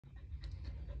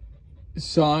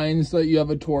signs that you have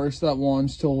a Taurus that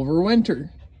wants to overwinter.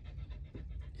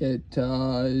 It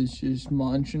is just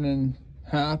munching and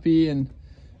happy, and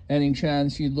any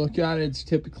chance you look at it, it's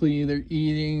typically either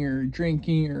eating or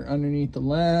drinking or underneath the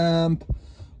lamp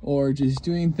or just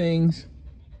doing things.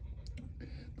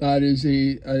 That is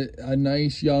a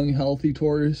nice, young, healthy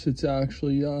Taurus. It's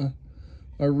actually a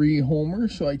rehomer,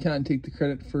 so I can't take the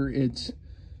credit for its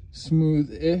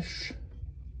smooth-ish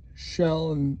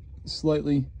shell and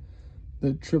slightly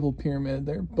the triple pyramid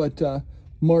there. But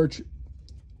March,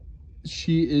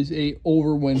 she is a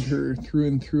overwinter through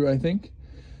and through, I think.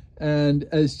 And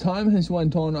as time has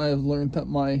went on, I have learned that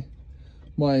my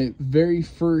very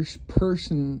first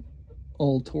personal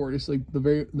Taurus, like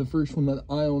the first one that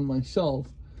I own myself,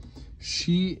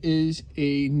 she is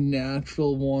a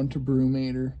natural want to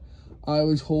brumater. I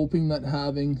was hoping that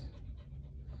having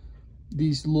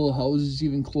these little houses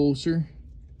even closer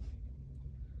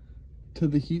to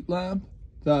the heat lamp,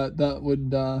 that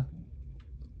would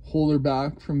hold her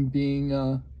back from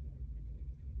being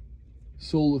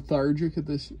so lethargic at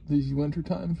these winter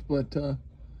times. But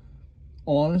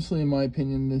honestly, in my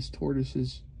opinion, this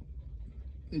tortoise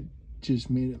it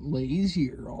just made it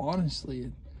lazier,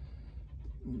 honestly.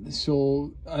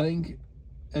 So I think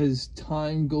as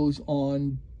time goes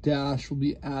on, Dash will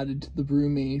be added to the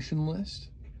brumation list.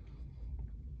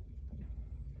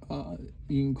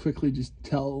 You can quickly just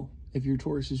tell if your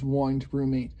Taurus is wanting to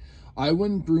brumate. I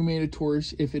wouldn't brumate a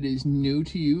Taurus if it is new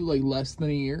to you, like less than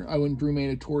a year. I wouldn't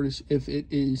brumate a Taurus if it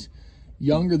is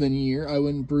younger than a year. I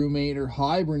wouldn't brumate or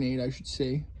hibernate, I should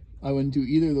say. I wouldn't do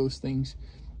either of those things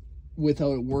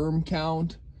without a worm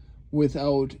count,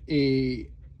 without a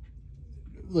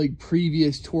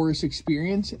previous Taurus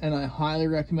experience. And I highly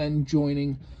recommend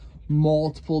joining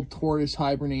multiple Taurus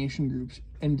hibernation groups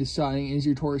and deciding, is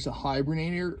your Taurus a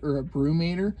hibernator or a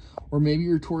brumator, or maybe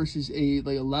your Taurus is a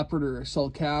leopard or a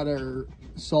sulcata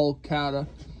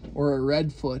or a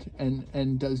redfoot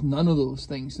and does none of those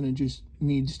things, and it just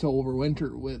needs to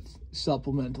overwinter with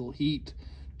supplemental heat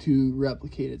to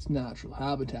replicate its natural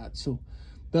habitat. So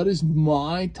that is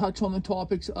my touch on the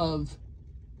topics of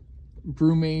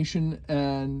brumation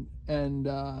and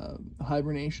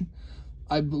hibernation.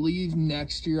 I believe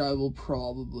next year I will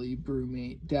probably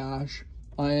brumate Dash.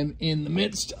 I am in the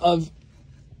midst of,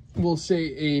 we'll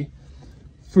say, a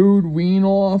food wean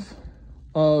off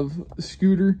of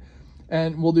Scooter,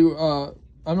 and we'll do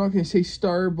I'm not going to say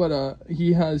starve, but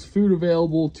he has food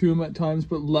available to him at times,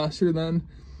 but lesser than,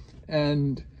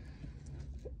 and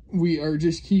we are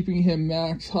just keeping him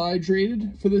max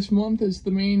hydrated for this month as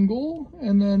the main goal.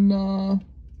 And then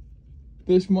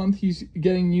this month he's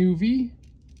getting UV,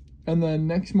 and then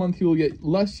next month he will get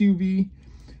less UV,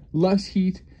 less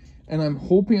heat, and I'm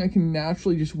hoping I can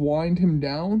naturally just wind him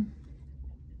down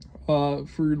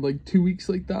for like 2 weeks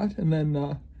like that, and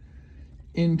then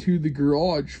into the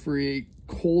garage for a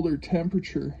colder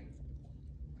temperature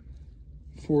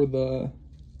for the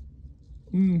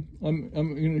I'm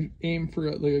gonna aim for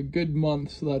a good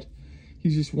month, so that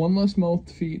he's just one less mouth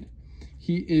to feed.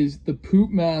 He is the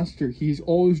poop master. He's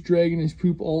always dragging his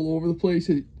poop all over the place.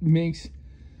 It makes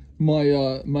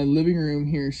my my living room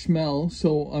here smell.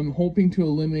 So I'm hoping to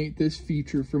eliminate this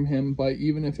feature from him by,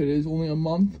 even if it is only a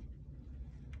month,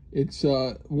 it's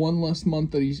one less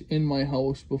month that he's in my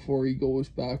house before he goes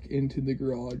back into the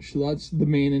garage. So that's the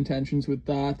main intentions with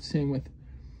that. Same with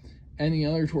any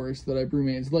other Taurus that I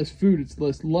brumate. It's less food, it's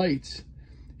less lights.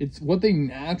 It's what they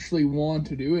naturally want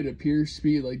to do. It appears to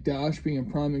be, like Dash being a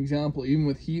prime example, even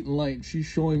with heat and light, she's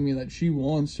showing me that she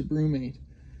wants to brumate.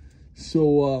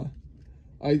 So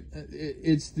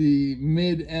it's the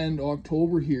mid-end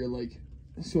October here,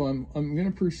 so I'm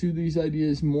gonna pursue these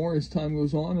ideas more as time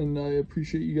goes on, and I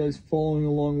appreciate you guys following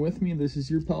along with me. This is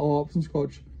your pal Hobson's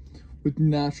Coach with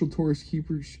Natural Taurus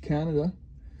Keepers Canada,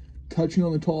 touching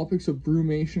on the topics of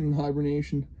brumation and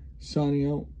hibernation.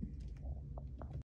 Signing out.